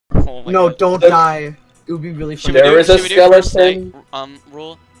Oh my No, God. don't die. It would be really Should funny. we There is a should we do first skeleton. night,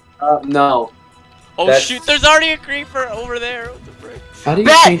 rule? No. Oh That's- shoot, there's already a creeper over there. What the frick? How do you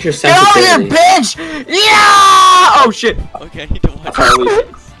Bet! change your Get over here, sensitivity? bitch! Yeah! Oh shit! Okay, I need to watch Holy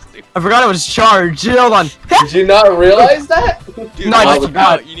this. I forgot it was charged. Hold on. Did you not realize that? Dude, No, I watch just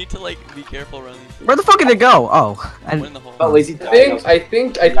out. forgot. You need to like be careful around these things. Where the fuck did it go? Oh, One and in the hole. Oh, lazy. I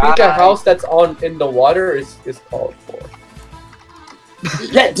think a house that's in the water is called for.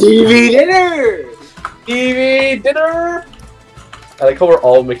 Get TV dinner. TV dinner. I like how we're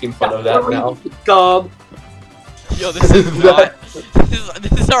all making fun of that now. Come. Yo, this is not.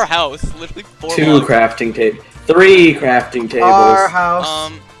 This is our house. Literally 4 2 blocks. crafting tables. 3 crafting tables. our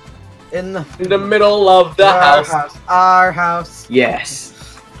house in In the middle of the our house. Our house.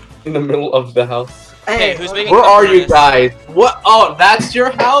 Yes. In the middle of the house. Hey, who's making Where the are you furnace? guys? What? Oh, that's your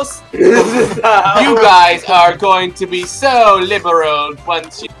house? You guys are going to be so liberal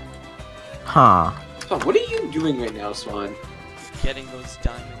once you. Huh? So what are you doing right now, Swan? Getting those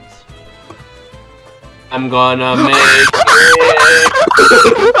diamonds. I'm gonna make it.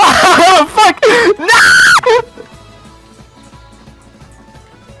 Oh fuck! No!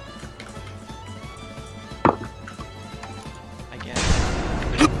 I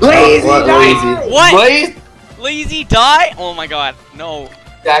guess. Lazy. What, Lazy. What? Blaze Lazy die? Oh my god, no.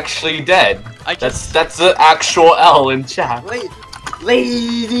 is actually dead. I just. That's the actual L in chat.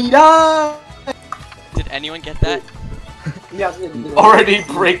 Lazy dog. Did anyone get that? Yeah. Already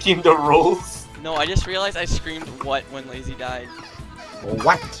breaking the rules. No, I just realized I screamed what when Lazy died.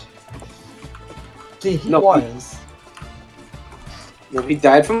 What? See, he No. was. No, he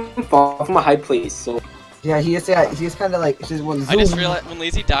died from fall from a high place. So Yeah, he's kind of like he's one. I just realized when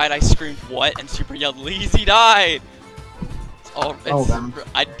Lazy died, I screamed what and Super yelled, Lazy died! It's all. It's, Oh, damn.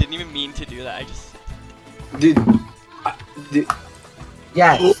 I didn't even mean to do that, I just. dude.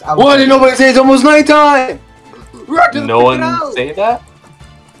 Yes. I Why did nobody say it's almost nighttime? No one say that?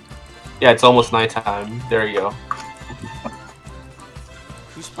 Yeah, it's almost nighttime. There you go.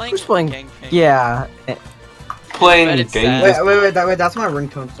 Who's playing? Who's playing? Gangplank? Yeah. Playing Reddit's games. sad. Wait, that's my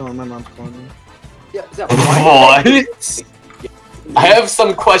ringtone still on my mom's phone. Yeah, is that What? I have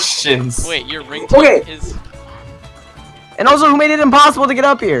some questions. Wait, your ringtone Okay. is. And also, who made it impossible to get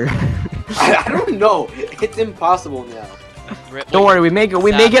up here? I don't know. It's impossible now. Don't worry, we make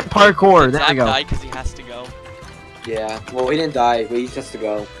it parkour. There we go. died because he has to go. Yeah. Well, he didn't die. But he just has to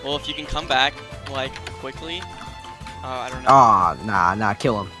go. Well, if you can come back, like, quickly. I don't know. Aw, nah,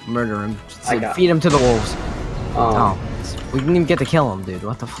 kill him. Murder him. I got Feed him to the wolves. Um, We didn't even get to kill him, dude.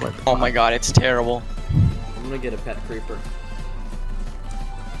 What the flip? Oh my god, it's terrible. I'm gonna get a pet creeper.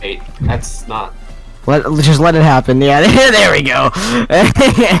 Wait, that's not. Just let it happen. Yeah, there we go.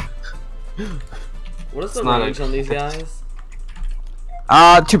 What is the It's not range a- on these guys?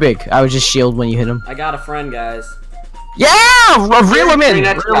 Too big. I would just shield when you hit him. I got a friend, guys. Yeah, reel him in. Bring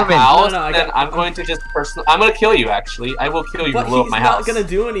that to Reel the him in. house, No, no, I then got- I'm going to just personally. I'm gonna kill you. Actually, I will kill you. But Blow up he's my not house. gonna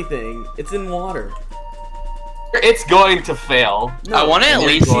do anything. It's in water. It's going to fail. No, I want to at you're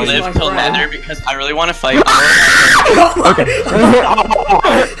least going- live my till friend. Nether because I really want to fight.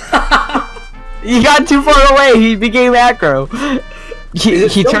 He got too far away. He became aggro. He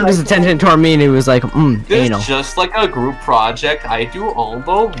still turned his nice? attention toward me and he was like, This anal. is just like a group project. I do all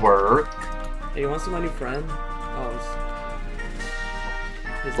the work. Hey, you want to see my new friend? Oh,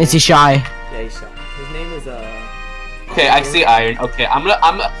 his Is he name- shy? Yeah, he's shy. His name is Okay, I see iron. Okay, I'm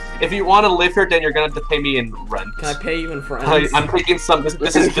gonna. If you want to live here, then you're gonna have to pay me in rent. Can I pay you in friends? I'm taking some.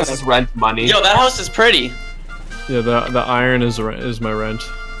 This is rent money. Yo, that house is pretty. Yeah, the iron is my rent.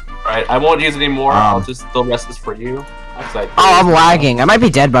 Right, I won't use it anymore. I'll just the rest is for you. Oh, I'm lagging. I might be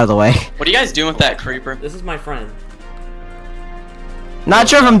dead, by the way. What are you guys doing with that creeper? This is my friend. Not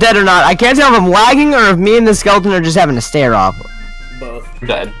sure if I'm dead or not. I can't tell if I'm lagging or if me and the skeleton are just having a stare off. Both.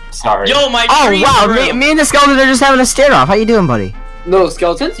 Dead. Sorry. Yo, my Oh tree wow, grew. me and the skeleton are just having a stare off. How you doing, buddy? No,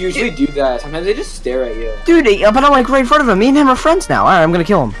 skeletons usually do that. Sometimes they just stare at you. Dude, but I'm like right in front of him. Me and him are friends now. Alright, I'm gonna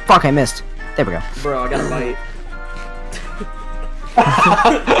kill him. Fuck, I missed. There we go. Bro, I got a bite.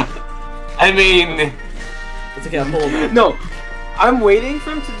 I mean, It's okay, I'll pull him out. No, I'm waiting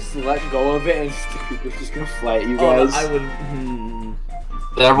for him to just let go of it and it's just gonna fly at you Oh, guys. no, I would.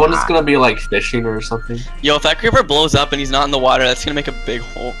 everyone is gonna be like fishing or something. Yo, if that creeper blows up and he's not in the water, that's gonna make a big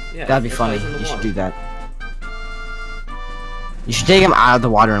hole. Yeah, That'd be that's why funny. he's in the You should water. do that. You should take him out of the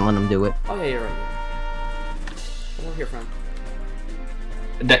water and let him do it. Oh yeah, you're right. Come over here, friend.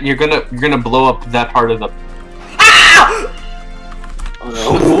 That you're gonna blow up that part of the. Oh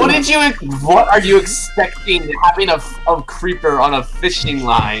no. What are you expecting? Having a creeper on a fishing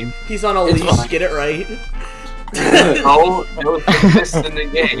line? He's on a It's leash. fine. Get it right. No, no this in the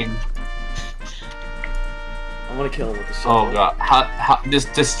game. I'm gonna kill him with the shovel. Oh god, how this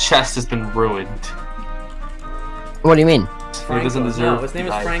chest has been ruined. What do you mean? He doesn't deserve. No, his name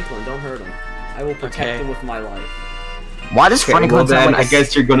is Franklin. Don't hurt him. I will protect him with my life. Why does Okay, Franklin well sound then, like I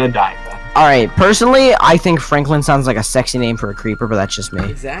guess you're gonna die then. Alright, personally, I think Franklin sounds like a sexy name for a creeper, but that's just me.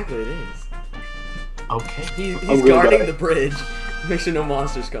 Exactly, it is. Okay. He's guarding the bridge. Make sure no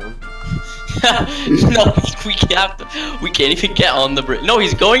monsters come. No, we can't even get on the bridge. No,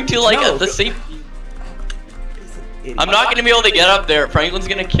 he's going to like No, the safe. I'm not gonna be able to get up there. Franklin's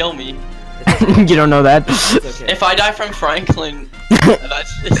gonna kill me. You don't know that? It's okay. If I die from Franklin,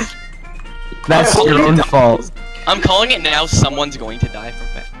 That's your own fault. I'm calling it now. Someone's going to die from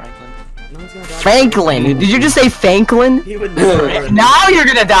Franklin. No one's gonna die. Franklin! Did you just say Franklin? He would never hurt anyone. Now you're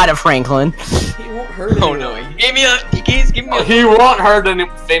gonna die to Franklin. He won't hurt anyone. Oh no, he gave me a. He's giving me a. He won't hurt any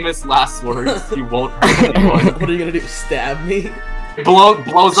famous last words. He won't hurt anyone. What are you gonna do? Stab me?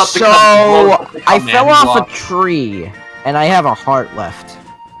 Blows up the So, I fell off a tree, and I have a heart left.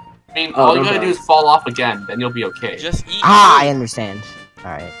 I mean, Oh, all you don't gotta die. do is fall off again, then you'll be okay. Just eat. Ah, I understand.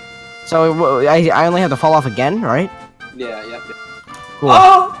 Alright. So, I only have to fall off again, right? Yeah, yeah. Cool.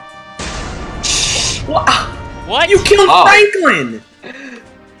 Oh! What? What? You killed Oh. Franklin!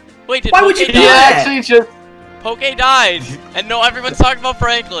 Wait, did Why Poke would you do die? that? actually just. Poke died, and no, everyone's talking about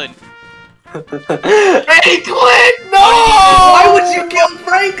Franklin. Franklin! No! Why would you kill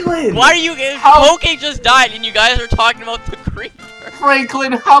Franklin? Why are you? How- Poke just died, and you guys are talking about the creeper.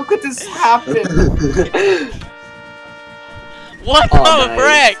 Franklin, how could this happen? What Oh, the nice.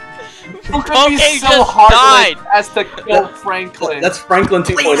 frick? How could Poke be so just heartless died. as to kill Franklin? That's Franklin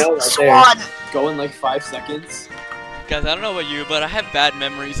 2.0 Please, right there. Swan! Go in like 5 seconds. Guys, I don't know about you, but I have bad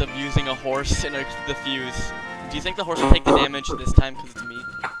memories of using a horse in the fuse. Do you think the horse will take the damage this time because it's me?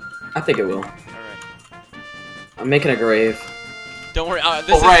 I think it will. Alright. I'm making a grave. Don't worry,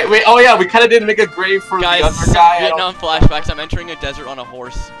 this Oh, right, wait, oh yeah, we kinda didn't make a grave for guys, the other some guy. Vietnam flashbacks. I'm entering a desert on a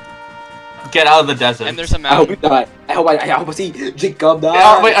horse. Get out of the desert. And there's a I hope you mountain. die. I hope I see Jacob die.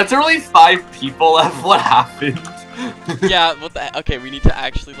 Yeah, wait, are there only 5 people left? What happened? Yeah, what the okay, we need to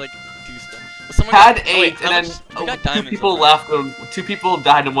actually, like, do stuff. Well, someone Had got, 8, wait, how and much- then who got 2 diamonds people over left, 2 people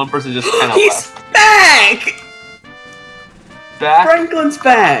died, and 1 person just kinda He's left. back! Back? Franklin's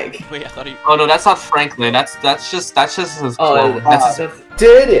back! there? Wait, I thought he... Oh no, that's not Franklin, that's just his clone. That's his...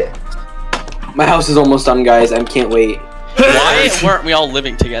 Did it! My house is almost done, guys. I can't wait. Why weren't we all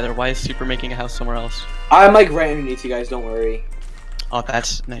living together? Why is Super making a house somewhere else? I'm like right underneath you guys. Don't worry. Oh,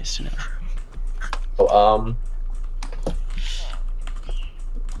 that's nice to know.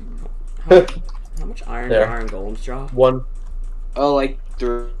 How much iron do There. iron golems drop? 1. Oh, like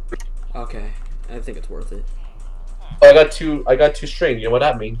 3. Okay, I think it's worth it. Oh, I got 2. I got 2 string. You know what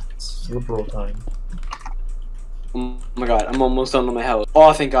that means? It's liberal time. Oh my god, I'm almost done with my house.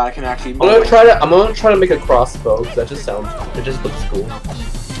 Oh, thank god, I can actually. I'm gonna try to make a crossbow. 'Cause that just sounds. It just looks cool.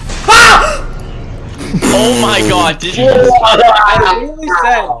 Oh my god, did you I literally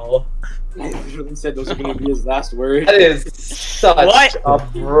said. Wow. I literally said those are gonna be his last words. That is such What? a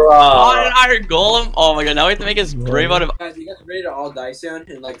bro. on an iron golem? Oh my god, now we have to make his grave out of... Guys, you guys ready to all die soon?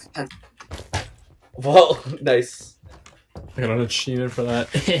 In like 10. Well, nice. I got a cheated for that.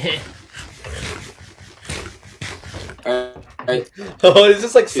 Alright. Oh, it's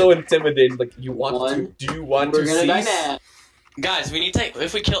just like so intimidating. Like, you want One. to? Do you want We're to gonna die cease? now. Guys, we need to...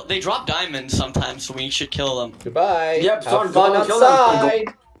 If we kill... They drop diamonds sometimes, so we should kill them. Goodbye. Yep, Have start fun going, kill them. outside.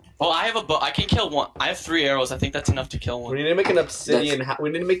 Oh, I have a bow. I can kill one. I have 3 arrows. I think that's enough to kill We one. need to make an obsidian. We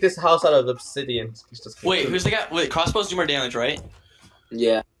need to make this house out of obsidian. It's just- Wait, who's the guy? Wait, crossbows do more damage, right?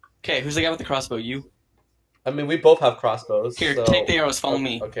 Yeah. Okay, who's the guy with the crossbow? You? I mean, we both have crossbows. Here, so... take the arrows. Follow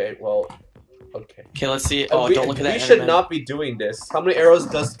me. Okay, well, okay. Okay, let's see. Oh, don't look at that. We should Enderman. not be doing this. How many arrows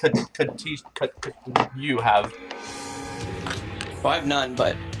does you have? Well, I have none,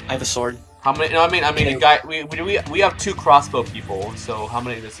 but I have a sword. How many? No, I mean, the guy. We have 2 crossbow people. So how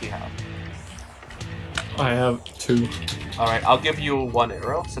many does he have? I have 2. All right, I'll give you 1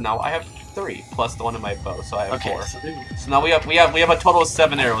 arrow. So now I have 3 plus the one in my bow. So I have Okay. 4. So now we have a total of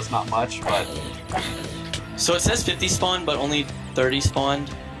 7 arrows. Not much, but So it says 50 spawned, but only 30 spawned.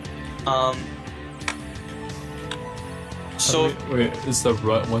 So wait, is the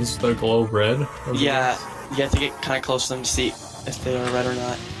one's the glow red? yeah, you have to get kind of close to them to see if they are red or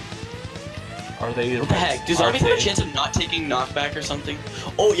not. are they? What the heck? Does zombies have a chance of not taking knockback or something?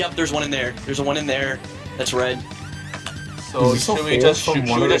 Oh, yep, there's one in there. There's one in there that's red. So Is this a should we hole just from shoot,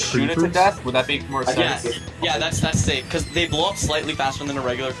 one of should we the just shoot it to creepers? death? Would that make more Yeah, sense? yeah, that's safe because they blow up slightly faster than a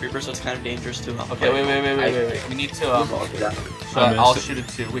regular creeper, so it's kind of dangerous too. Okay, wait. We need to I I'll missed shoot it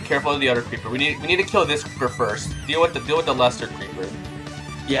too. Be careful of the other creeper. We need to kill this creeper first. Deal with the lesser creeper.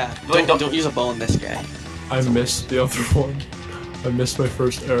 Yeah, Wait, don't use a bow on this guy. I missed the other one. I missed my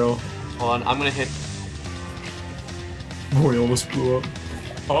first arrow. Hold on, I'm gonna hit. Oh, he almost blew up.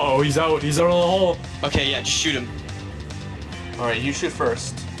 Uh-oh, he's out. He's out of the hole. Okay, yeah, just shoot him. Alright, you shoot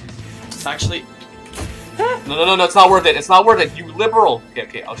first. Actually, No, it's not worth it. It's not worth it. You liberal.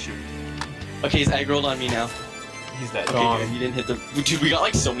 Okay, I'll shoot. okay, he's aggroed on me now. He's dead. Okay, Gone. good. He didn't hit the. Dude, we got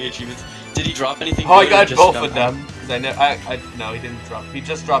like so many achievements. Did he drop anything? Oh, I good or got just both of gunpowder? them. Cause no, he didn't drop. He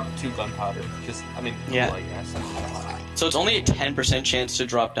just dropped 2 gunpowder. Yeah. Cool, I guess. So it's only a 10% chance to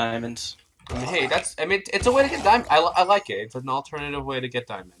drop diamonds. Hey, it's a way to get diamonds. I like it. It's an alternative way to get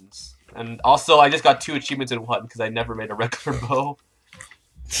diamonds. And also, I just got 2 achievements in one because I never made a regular bow.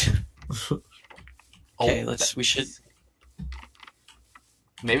 Okay, Oh, we should.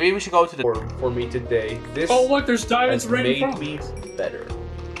 Maybe we should go to the. For me today. This Oh, look, there's diamonds has right in made front. me better.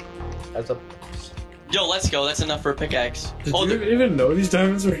 As a Yo, let's go. That's enough for a pickaxe. Did Oh, you even know these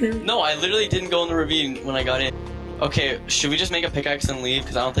diamonds were here? no, I literally didn't go in the ravine when I got in. Okay, should we just make a pickaxe and leave?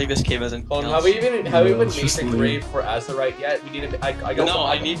 Because I don't think this cave has anything else. have we even let's made just the leave. grave for Azurite yet? We need to. I got No,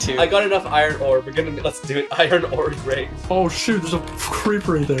 I need to. I got enough iron ore. Let's do it. Iron ore grave. Oh, shoot, there's a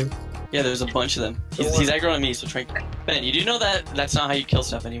creeper right there. Yeah, there's a bunch of them. He's aggroed on me, so try. Ben, you do know that that's not how you kill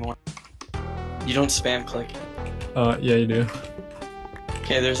stuff anymore. You don't spam click. Yeah, you do.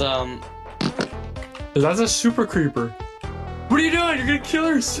 Okay, there's That's a super creeper. What are you doing? You're gonna kill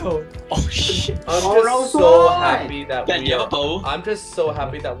yourself. Oh shit. I'm Oh, just no, so why? happy that Ben, we you have are. a bow? I'm just so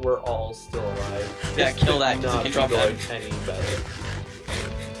happy that we're all still alive. Yeah, This kill could that, 'cause it not can be drop going damage. any better.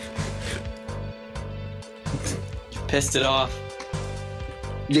 Pissed it off.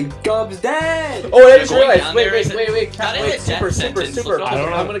 Jacob's dead! Oh, I You're just going realized. down Wait, there, wait, is it- wait, wait. That is Wait, a death sentence. super. Look I don't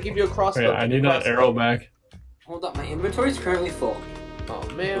know. I'm gonna give you a crossbow. Wait, I need that arrow back. Hold up, my inventory's currently full. Oh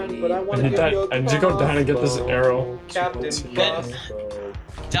man, but I want I to need give that- you a I need to go down and get this crossbow. arrow. Captain Ben. Crossbow.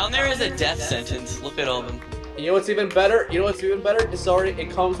 Down there is a death sentence. Look at all of them. You know what's even better? It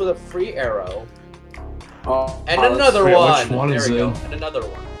comes with a free arrow. Oh, And let's- another Wait, one. which one There is we go. it? And another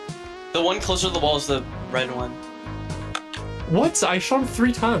one. The one closer to the wall is the red one. What? I shot him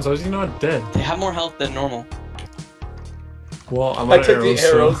 3 times. How is he not dead? They have more health than normal. Well, I'm I out of took the arrows,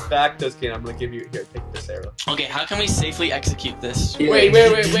 arrows so... back. Just kidding. I'm gonna give you here. Take this arrow. Okay, how can we safely execute this? Yeah, Wait.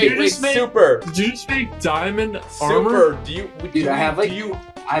 Did you Wait. just make- Super. Did you just make diamond armor? Super. Do you? Dude, I have like Do you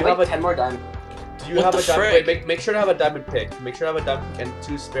I have have like a- 10 more diamonds. Do you What have the a diamond? frick? Wait, make sure to have a diamond pick. Make sure to have a diamond pick and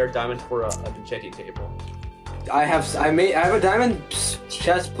 2 spare diamonds for an enchanting table. I have a diamond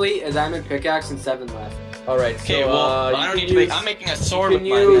chest plate, a diamond pickaxe, and 7 left. All right. Okay, so, well, you I don't can need to make. use- I'm making a you sword can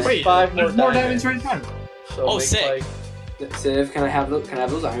with mine. use Wait, 5 more there's more diamonds. diamonds right there. So Oh, make, sick. like, Civ, can I have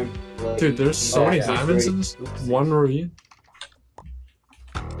those iron? Dude, there's so Oh, many yeah. diamonds in this one ravine.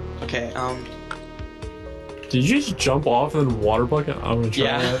 Okay, Did you just jump off and then water bucket? I'm gonna try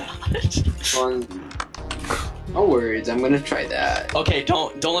yeah. One. No worries, I'm gonna try that. Okay,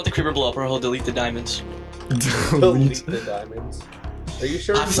 don't let the creeper blow up or he'll delete the diamonds. that. delete the diamonds. Are you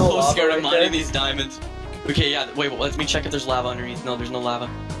sure? I'm there's no so lava scared of right mining there? these diamonds. Okay, yeah, wait, let me check if there's lava underneath. No, there's no lava.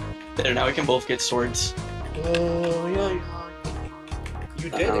 There, now we can both get swords. Oh yeah. You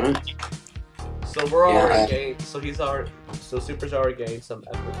did Uh-huh. it. So we're Yeah. already gained. So Super's already gained some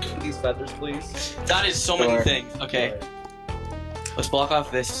effort. These feathers, please. That is so many Sure. things. Okay, let's block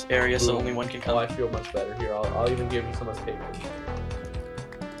off this area so only one can Oh, I come. feel much better here. I'll even give you some of this paper.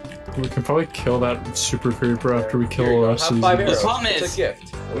 We can probably kill that super creeper after we kill Here you the go. rest Have of 5 these. arrows. problem It's is- a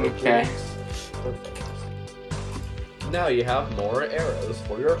gift. Okay. Now you have more arrows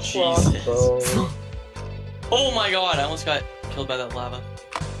for your Jesus. crossbow. Oh my god, I almost got killed by that lava.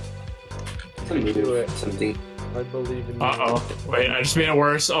 Do it. Something. I believe in you. Uh-oh. Wait, I just made it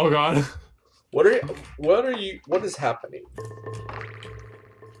worse. Oh god. What is happening?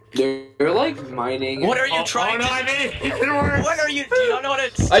 They're like mining. What are you trying no, to? I made it even worse. What are you? Do you not know how to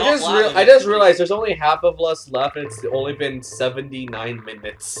stop I just lava? realized there's only half of us left and it's only been 79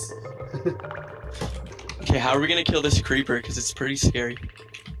 minutes. Okay, how are we gonna kill this creeper? Because it's pretty scary.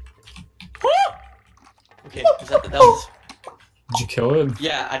 Okay, is that was? Did you kill it?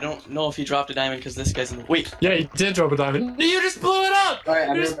 Yeah, I don't know if he dropped a diamond because this guy's in the. Wait, Yeah, you did drop a diamond. You just blew it up!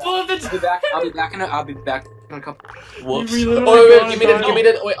 Alright, You just blew up the I'll be back. I'll be back in a couple. whoops. You Oh literally wait, got give a me the, diamond. give me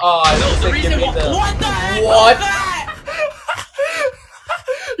the. Wait, oh, I No, was the saying, reason give me why. the. What the heck? What? was that?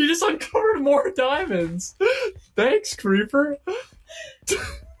 You just uncovered more diamonds. Thanks, creeper.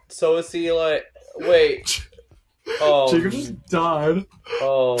 So is he like? Wait. Oh. Jacob just died.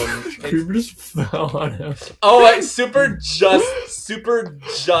 Oh. Creeper just fell on him. Oh, wait, super just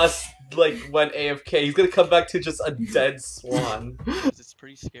like went AFK. He's gonna come back to just a dead swan. It's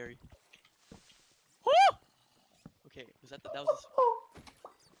pretty scary. Okay, was that was?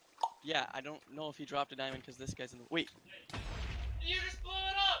 Yeah, I don't know if he dropped a diamond because this guy's in the. Wait. You just blew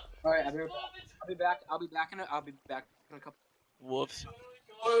it up. All right, I'll be back. I'll be back in a couple. Whoops.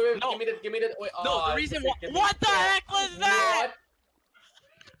 Wait, No. give me the. Wait, No, the reason why. What the heck was that?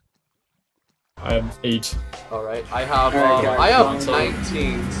 I have 8. All right, I have Alright, guys, I have so-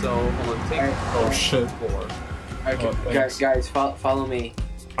 19. So hold on, take Alright. Oh shit. 4. Okay, Oh, thanks. guys, follow me.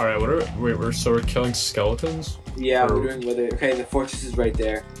 Alright, we're killing skeletons? Yeah, Or- we're doing whether. Okay, the fortress is right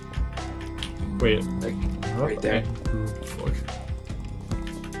there. Wait. Like, right there. Ooh, fuck.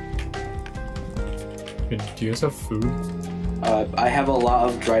 Wait, do you guys have food? I have a lot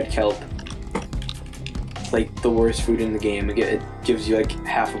of dried kelp. It's like the worst food in the game. It gives you like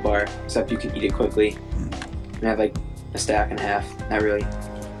half a bar, except you can eat it quickly. And I have like a stack and a half. Not really.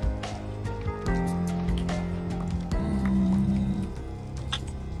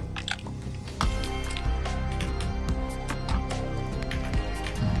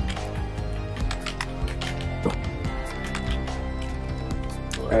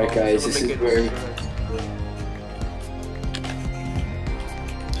 Alright guys, this is where...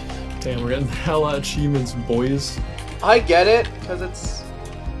 Damn, we're getting hella achievements, boys. I get it, because it's.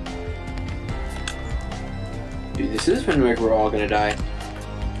 Dude, this is when we're all gonna die.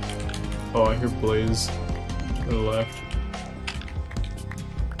 Oh, I hear Blaze to the left.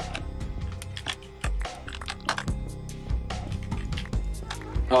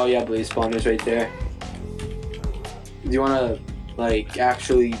 Oh yeah, Blaze spawner's right there. Do you wanna, like,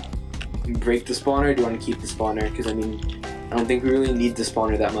 actually break the spawner, or do you wanna keep the spawner? Because, I mean, I don't think we really need the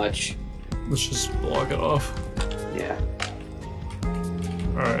spawner that much. Let's just block it off. Yeah.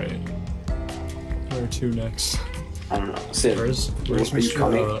 Alright. Where to next? I don't know. Sid, Where's are you Mr.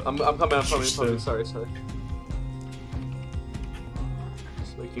 coming? I'm coming. Interesting. Sorry. Just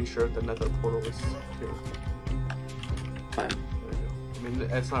making sure the nether portal is secure. Fine. There we go. I mean,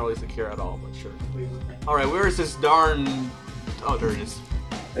 it's not really secure at all, but sure. Alright, where is this darn... Oh, there it is.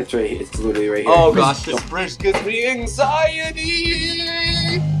 It's right here. It's literally right here. Oh gosh, this bridge gives me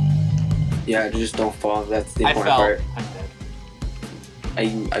anxiety! Yeah, just don't fall. That's the I important fell. part. I'm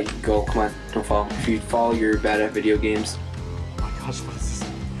dead. I go. Come on, don't fall. If you fall, you're bad at video games. Oh my gosh, what is this?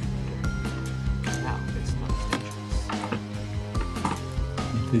 Now, it's not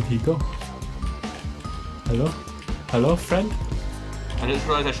dangerous. Did he go? Hello? Hello, friend? I just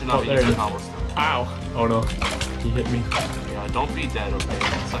realized I should not Oh, be there it using is. cobblestone. Ow! Oh no. He hit me. Yeah, don't be dead, okay?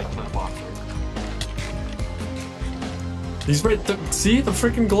 It's like kind of awkward. He's right there. See? The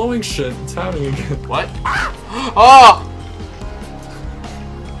freaking glowing shit. It's happening again. What? Oh!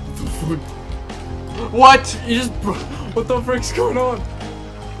 What? You just. What the frick's going on?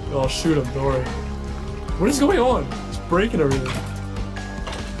 Oh, shoot him. Don't worry. What is going on? He's breaking everything.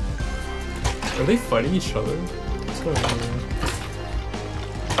 Are they fighting each other? What's going on here?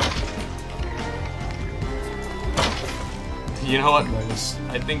 You know what? Nice.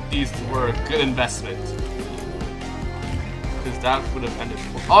 I think these were a good investment. Because that would have ended.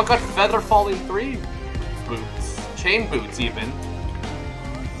 Oh, I got Feather Falling 3 boots. Chain boots, even.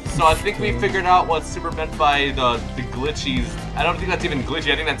 So I think we figured out what's super meant by the glitchies. I don't think that's even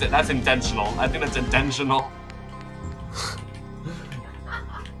glitchy. I think that's intentional. I think that's intentional.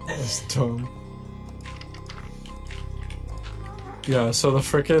 That's dumb. Yeah, so the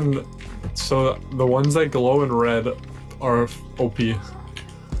frickin'. So the ones that glow in red are OP.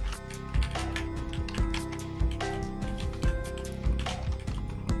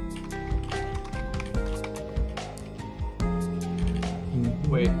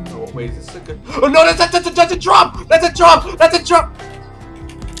 Wait, oh, wait, is this a good? Oh no, that's a drop! That's a drop! That's a drop!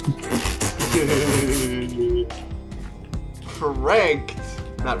 Pranked.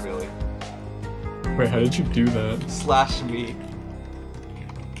 Not really. Wait, how did you do that? Slash me.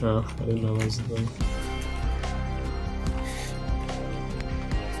 Oh, I didn't know that was the thing.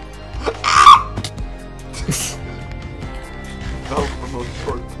 Fell from a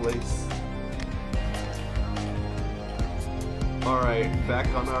short place. Alright, back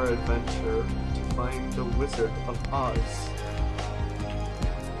on our adventure to find the Wizard of Oz.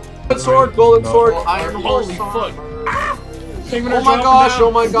 Sword, golden No. sword, Oh, iron holy horse. fuck.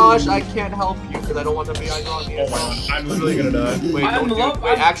 Oh my gosh, I can't help you because I don't want to be ironic. I'm literally gonna die. Wait, don't do it.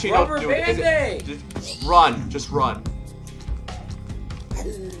 Wait, actually don't do it. Just run, just run.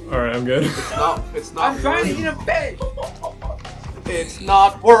 Alright, I'm good. It's not I'm trying to worth eat a fish. It's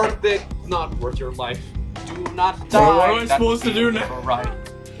not worth it. Not worth your life. Do not die. What am I supposed to do now? Right.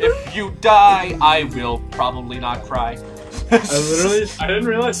 If you die, I will probably not cry. I didn't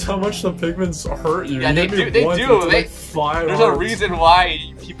realize how much the pigments hurt you. Yeah, You they hit me do. They once, do. it's They, like 5 there's a hearts. reason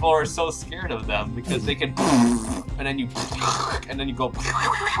why people are so scared of them because they can, and then you go,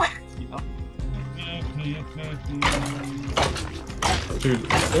 you know. Dude,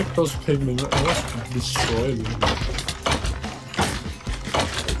 I think those pigments almost destroyed me.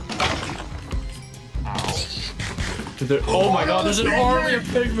 Dude, oh my god, there's an army of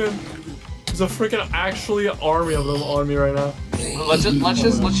pigmen! There's a freaking actually army of them on me right now. Let's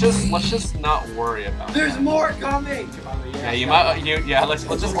just not worry about it. There's more coming! Yeah, let's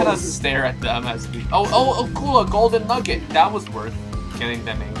just kind of stare at them as we. Oh, cool, a golden nugget. That was worth getting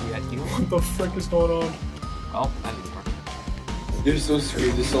them angry at you. What the frick is going on? Well, that didn't work. You're so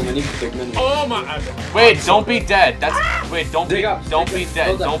screwed. There's so many pigmen. Oh my! Wait, don't be dead. Don't be Dig up, dead.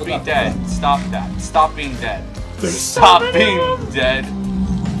 hold up, Don't hold be up. dead. Stop that. Stop being dead. There's Stop so many being of them. dead.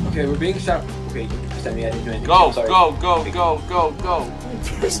 Okay, we're being shot. Okay, Sammy, I didn't do anything. Go, I'm sorry. go.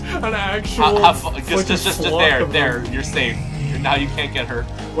 There's an actual. Just there. You're safe. Now you can't get hurt.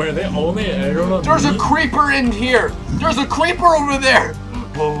 Wait, are they only aggroed on There's a me? creeper in here. There's a creeper over there.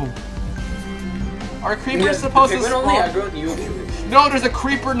 Whoa. Are creepers Yeah, supposed to pigmen only spawn? aggro on you. No, there's a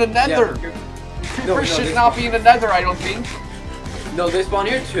creeper in the nether. Yeah, Creepers should they- not be in the nether, I don't think. No, they spawn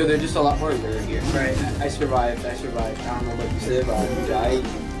here too. They're just a lot more rare here. Right. I survived. I don't know what you said, but you died.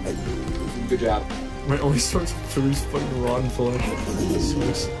 Good job. My only source of food is fucking rotten flesh.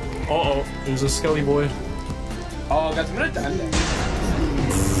 Sucks. Uh-oh, there's a skelly boy. Oh, guys, I'm gonna die there.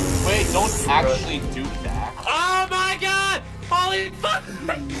 Wait, don't actually do that. Oh my god! Holy fuck!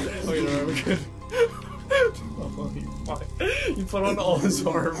 Okay, no, we're good. Holy fuck. You put on all his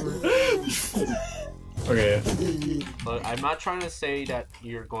armor. Okay. But I'm not trying to say that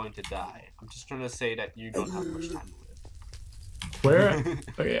you're going to die. I'm just trying to say that you don't have much time to live. Where?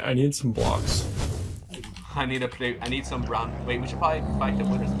 Okay, I need some blocks. I need some brown. Wait, we should probably fight the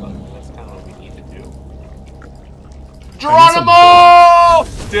wither's bug. That's kind of what we need to do. Geronimo!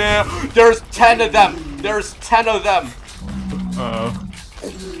 There's 10 of them. There's 10 of them.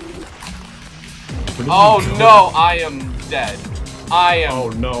 Oh no, I am dead. I am Oh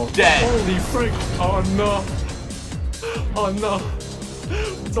no. dead. Holy frick! Oh no! Oh no!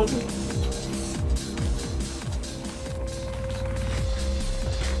 Don't.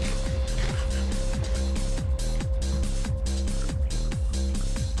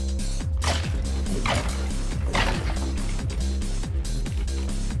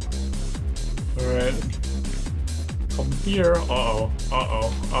 Alright. Come here. Uh-oh.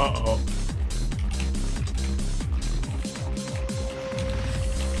 Uh-oh. Uh-oh.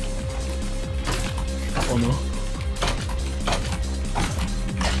 Oh no.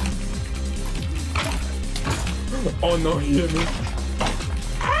 Oh no, he hit me.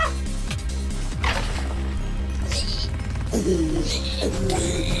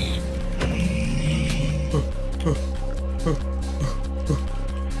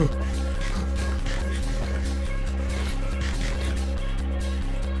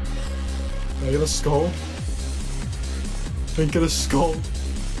 Can I get a skull? Can I get a skull?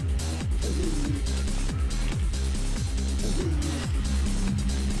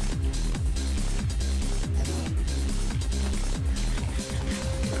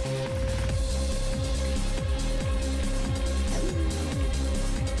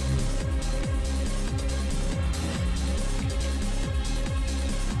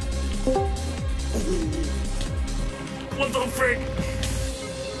 What the frick?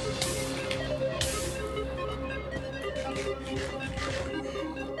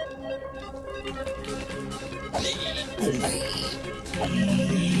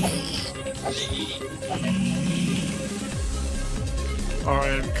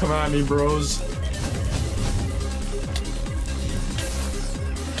 Alright, come at me, bros.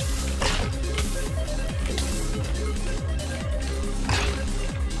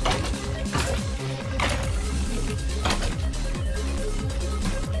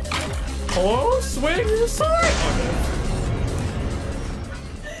 Hello? Swing your sword! Okay.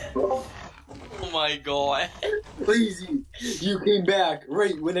 Oh my god. Lazy, you came back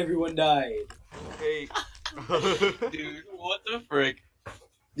right when everyone died. Hey. Dude, what the frick?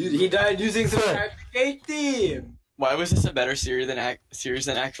 Dude, he died using some Tactic team. Why was this a better series than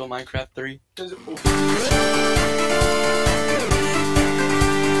actual Minecraft 3? 'Cause-